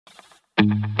Hello,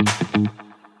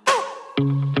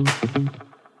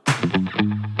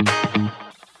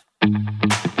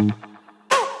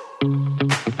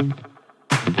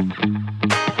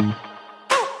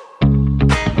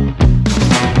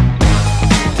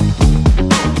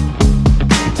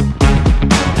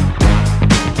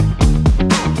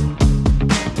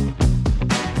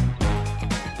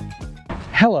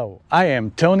 I am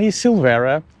Tony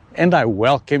Silvera, and I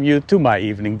welcome you to my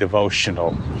evening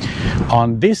devotional.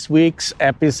 On this week's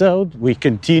episode, we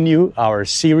continue our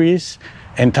series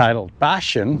entitled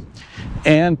Passion,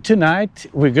 and tonight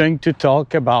we're going to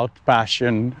talk about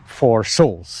passion for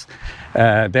souls.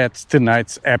 That's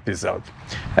tonight's episode.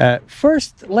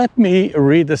 First, let me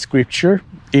read the scripture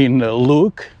in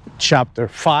Luke chapter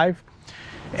 5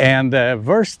 and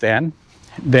verse 10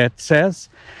 that says,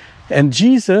 "And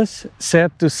Jesus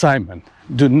said to Simon,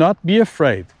 'Do not be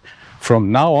afraid.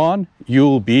 From now on,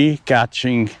 you'll be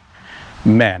catching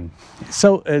men.'"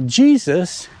 So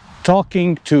Jesus,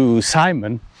 talking to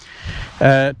Simon,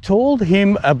 told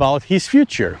him about his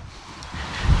future.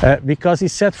 Because he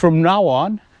said, "From now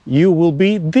on, you will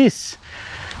be this."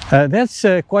 That's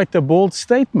quite a bold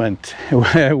statement.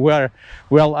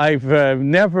 I've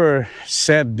never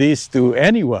said this to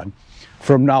anyone.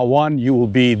 From now on, you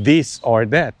will be this or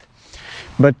that.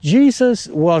 But Jesus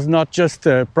was not just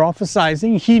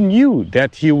prophesying, he knew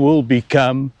that he will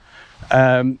become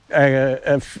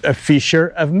a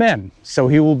fisher of men. So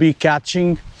he will be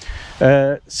catching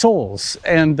souls.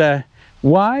 And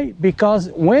why? Because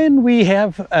when we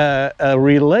have a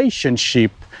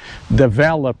relationship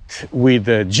developed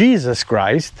with Jesus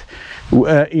Christ,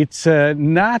 it's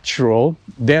natural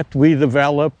that we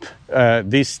develop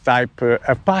this type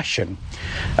of passion,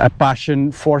 a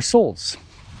passion for souls.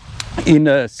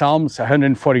 In Psalms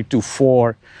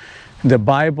 142:4, the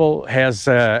Bible has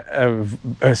a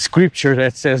scripture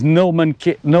that says,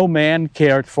 no man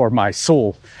cared for my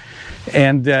soul."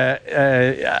 And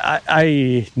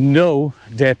I know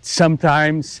that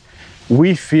sometimes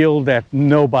we feel that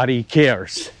nobody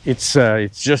cares. It's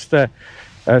just a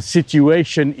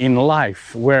situation in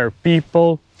life where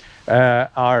people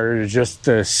are just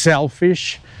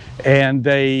selfish and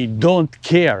they don't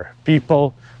care.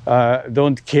 People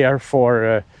don't care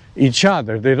for each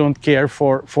other. They don't care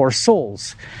for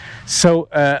souls. So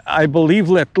I believe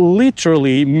that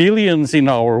literally millions in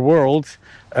our world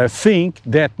think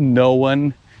that no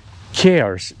one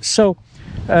cares. So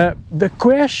the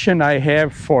question I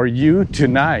have for you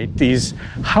tonight is,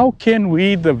 how can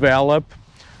we develop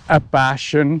a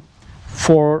passion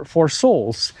for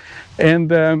souls? And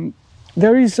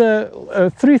there is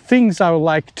three things I would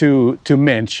like to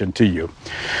mention to you.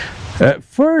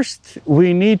 First,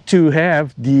 we need to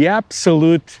have the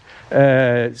absolute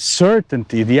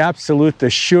certainty, the absolute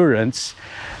assurance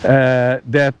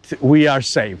that we are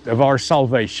saved, of our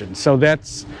salvation. So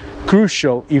that's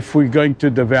crucial if we're going to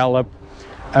develop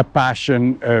a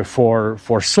passion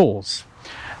for souls.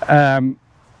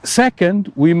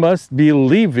 Second, we must be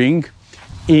living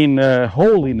in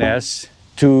holiness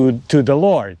to the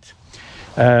Lord,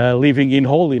 living in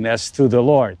holiness to the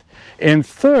Lord. And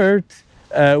third,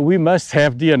 we must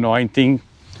have the anointing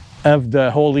of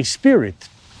the Holy Spirit.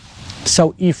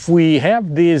 So if we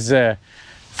have these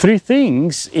three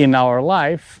things in our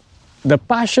life, the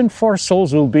passion for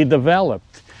souls will be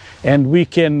developed, and we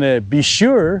can be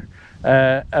sure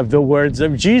of the words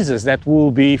of Jesus, that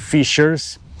we'll be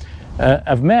fishers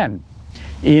of men.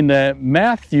 In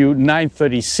Matthew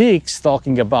 9:36,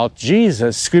 talking about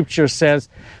Jesus, Scripture says,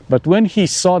 "But when he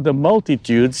saw the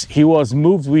multitudes, he was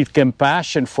moved with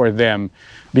compassion for them,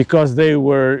 because they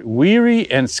were weary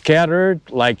and scattered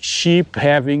like sheep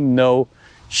having no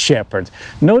shepherd."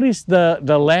 Notice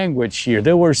the language here.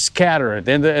 They were scattered,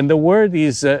 and the word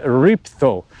is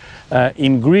riptho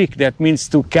in Greek. That means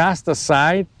to cast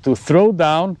aside, to throw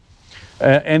down,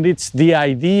 and it's the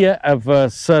idea of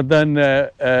a sudden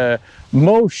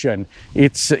motion.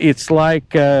 It's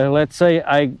like, let's say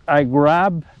I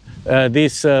grab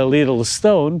this little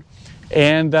stone,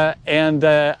 and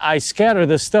I scatter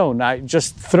the stone. I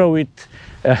just throw it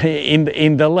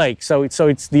in the lake. So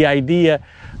it's the idea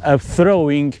of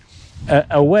throwing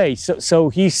away. So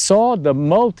he saw the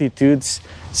multitudes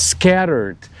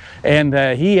scattered, and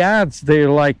he adds they're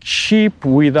like sheep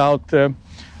without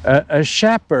a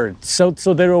shepherd. So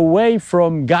they're away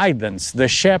from guidance. The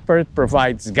shepherd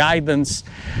provides guidance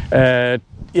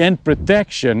and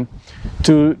protection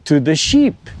to the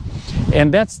sheep.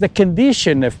 And that's the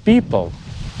condition of people.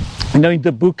 You know, in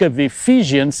the book of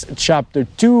Ephesians, chapter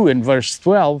 2 and verse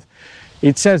 12,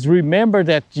 it says, "Remember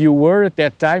that you were at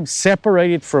that time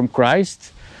separated from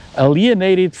Christ,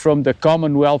 alienated from the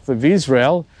commonwealth of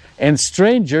Israel, and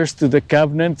strangers to the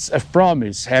covenants of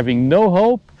promise, having no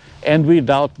hope and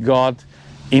without God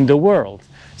in the world.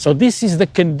 So this is the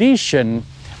condition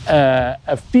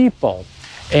of people.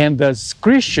 And as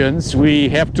Christians, we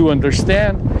have to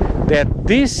understand that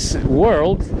this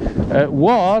world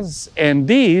was and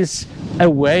is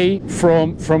away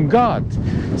from God.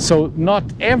 So not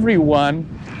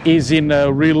everyone is in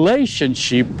a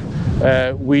relationship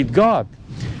with God.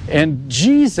 And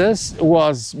Jesus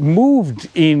was moved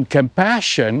in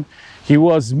compassion. He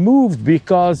was moved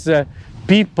because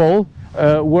people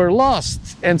were lost.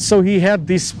 And so he had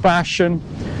this passion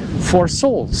for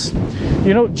souls.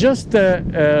 You know, just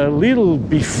a little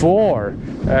before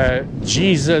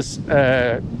Jesus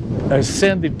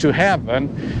ascended to heaven,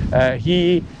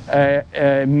 he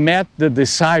met the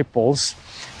disciples,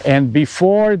 and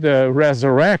before the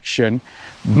resurrection,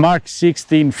 Mark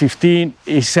 16:15,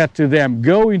 he said to them,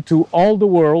 "Go into all the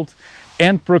world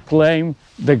and proclaim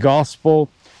the gospel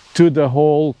to the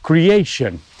whole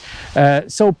creation."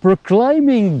 So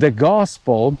proclaiming the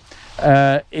gospel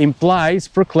implies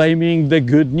proclaiming the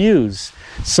good news.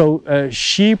 So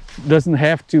sheep doesn't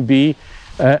have to be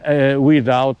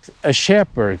without a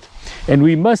shepherd. And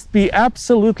we must be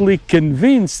absolutely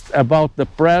convinced about the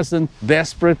present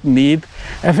desperate need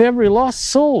of every lost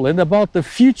soul and about the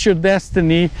future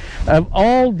destiny of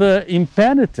all the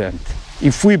impenitent.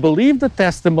 If we believe the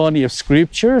testimony of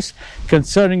Scriptures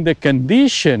concerning the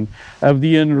condition of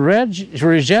the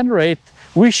unregenerate,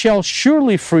 we shall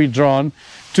surely be drawn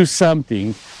to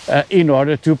something in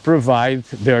order to provide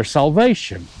their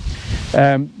salvation.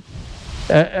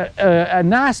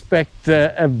 An aspect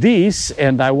of this,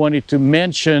 and I wanted to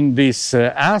mention this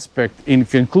aspect in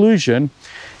conclusion,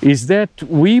 is that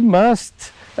we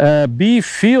must be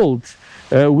filled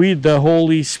with the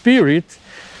Holy Spirit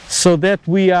so that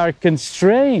we are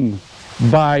constrained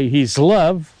by His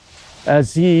love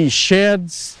as He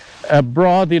sheds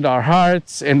abroad in our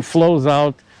hearts and flows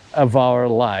out of our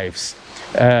lives.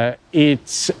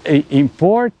 It's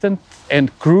important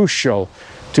and crucial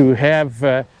to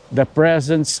have the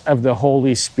presence of the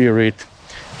Holy Spirit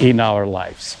in our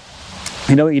lives.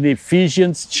 You know, in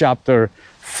Ephesians chapter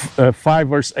 5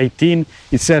 verse 18,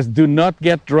 it says, "Do not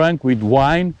get drunk with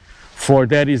wine, for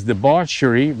that is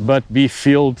debauchery, but be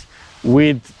filled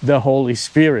with the Holy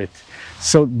Spirit."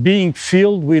 So being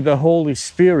filled with the Holy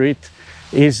Spirit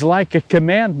is like a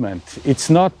commandment. It's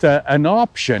not an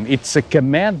option, it's a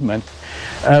commandment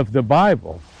of the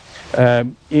Bible.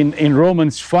 In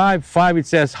Romans 5:5 it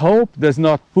says, "Hope does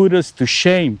not put us to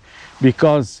shame,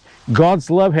 because God's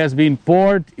love has been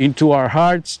poured into our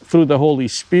hearts through the Holy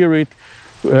Spirit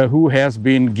who has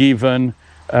been given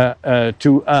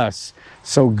to us."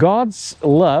 So God's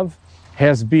love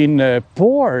has been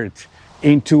poured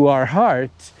into our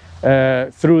heart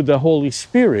through the Holy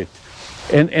Spirit.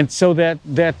 And so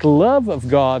that love of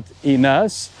God in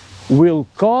us will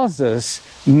cause us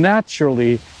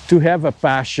naturally to have a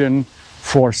passion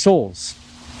for souls.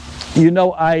 You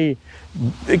know, I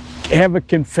have a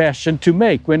confession to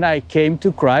make. When I came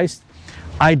to Christ,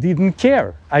 I didn't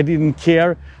care. I didn't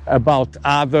care about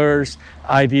others.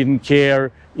 I didn't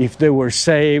care if they were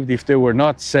saved, if they were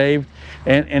not saved.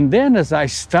 And then as I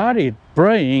started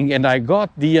praying and I got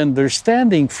the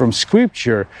understanding from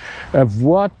Scripture of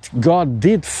what God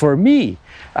did for me,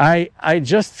 I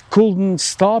just couldn't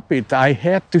stop it. I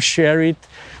had to share it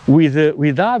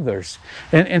with others.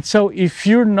 And so if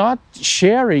you're not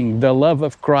sharing the love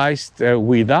of Christ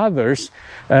with others,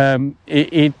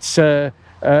 it's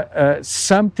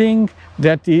something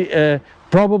that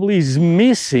probably is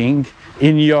missing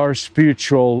in your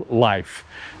spiritual life.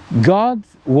 God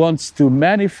wants to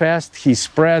manifest His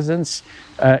presence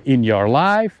in your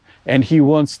life, and He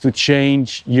wants to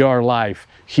change your life.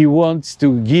 He wants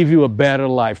to give you a better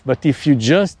life. But if you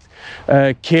just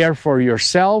care for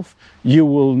yourself, you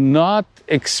will not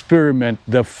experiment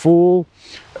the full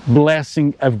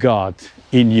blessing of God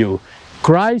in you.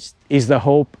 Christ is the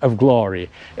hope of glory,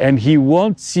 and He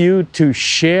wants you to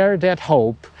share that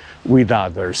hope with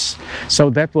others.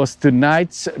 So that was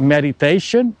tonight's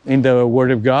meditation in the Word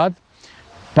of God.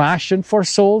 Passion for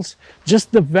souls.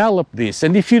 Just develop this.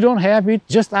 And if you don't have it,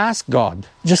 just ask God.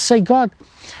 Just say, "God,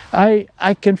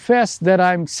 I confess that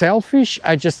I'm selfish.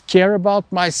 I just care about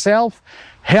myself.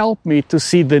 Help me to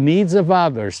see the needs of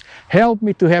others. Help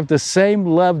me to have the same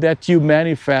love that you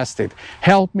manifested.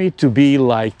 Help me to be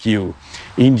like you."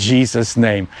 In Jesus'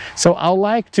 name. So I'd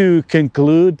like to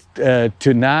conclude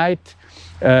tonight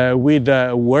with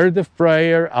a word of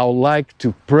prayer. I would like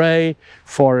to pray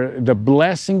for the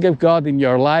blessing of God in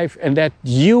your life, and that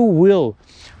you will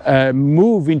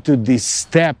move into this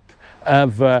step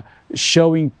of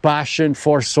showing passion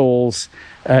for souls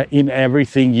in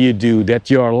everything you do, that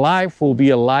your life will be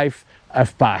a life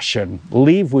of passion.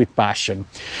 Live with passion.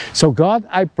 So God,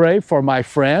 I pray for my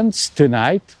friends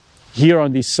tonight here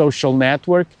on this social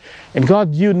network. And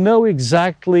God, you know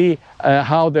exactly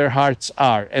how their hearts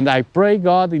are. And I pray,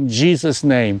 God, in Jesus'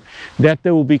 name, that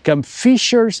they will become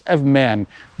fishers of men,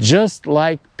 just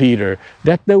like Peter,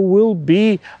 that they will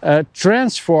be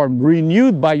transformed,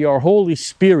 renewed by your Holy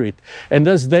Spirit. And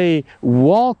as they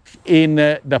walk in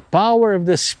the power of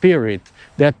the Spirit,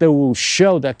 that they will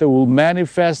show, that they will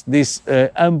manifest this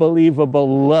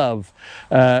unbelievable love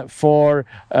for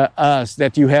us,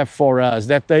 that you have for us,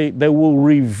 that they will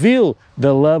reveal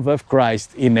the love of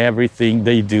Christ in everything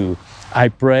they do. I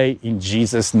pray in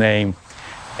Jesus' name,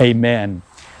 amen.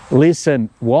 Listen,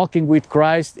 walking with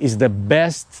Christ is the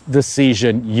best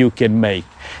decision you can make.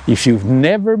 If you've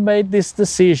never made this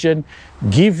decision,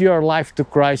 give your life to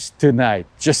Christ tonight.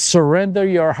 Just surrender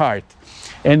your heart,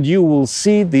 and you will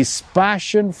see this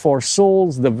passion for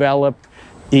souls develop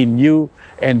in you,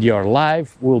 and your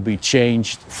life will be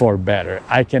changed for better.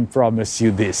 I can promise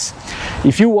you this.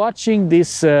 If you're watching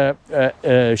this show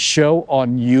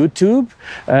on YouTube,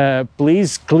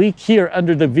 please click here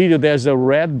under the video. There's a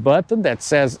red button that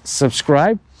says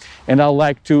subscribe, and I'd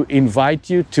like to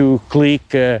invite you to click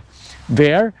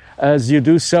there. As you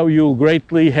do so, you'll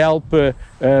greatly help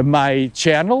my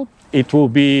channel. It will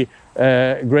be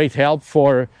great help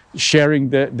for sharing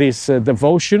this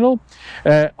devotional.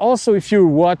 Also, if you're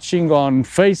watching on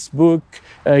Facebook,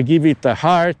 give it a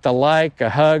heart, a like, a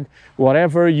hug,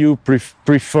 whatever you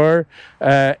prefer,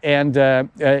 and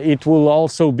it will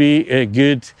also be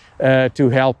good to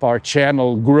help our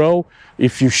channel grow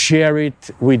if you share it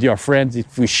with your friends,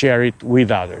 if you share it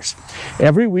with others.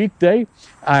 Every weekday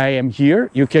I am here.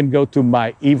 You can go to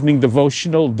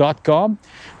myeveningdevotional.com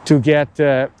to get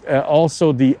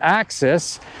also the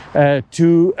access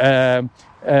to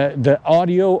the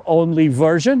audio-only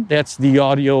version. That's the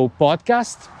audio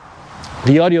podcast.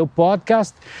 The audio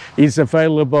podcast is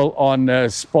available on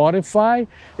Spotify.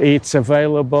 It's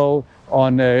available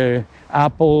on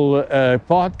Apple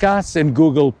Podcasts and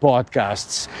Google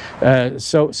Podcasts.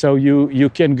 So you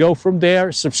can go from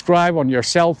there, subscribe on your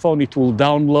cell phone. It will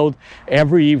download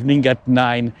every evening at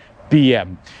 9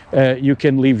 p.m. You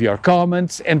can leave your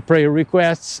comments and prayer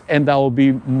requests, and I will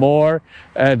be more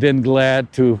than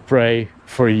glad to pray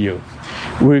for you.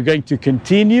 We're going to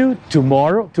continue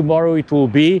tomorrow. Tomorrow it will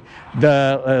be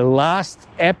the last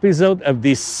episode of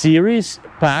this series,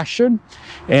 Passion,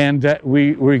 and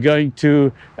we're going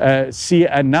to see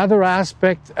another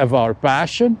aspect of our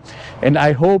passion, and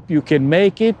I hope you can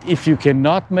make it. If you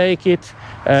cannot make it,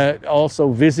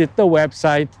 also visit the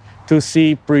website to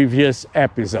see previous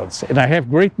episodes. And I have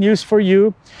great news for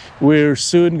you. We're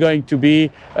soon going to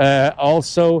be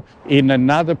also in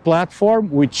another platform,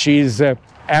 which is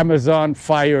Amazon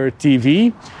Fire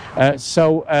TV.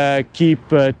 So keep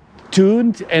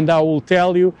tuned, and I will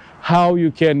tell you how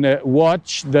you can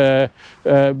watch the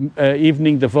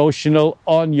evening devotional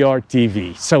on your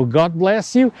TV. So God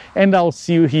bless you, and I'll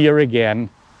see you here again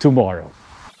tomorrow.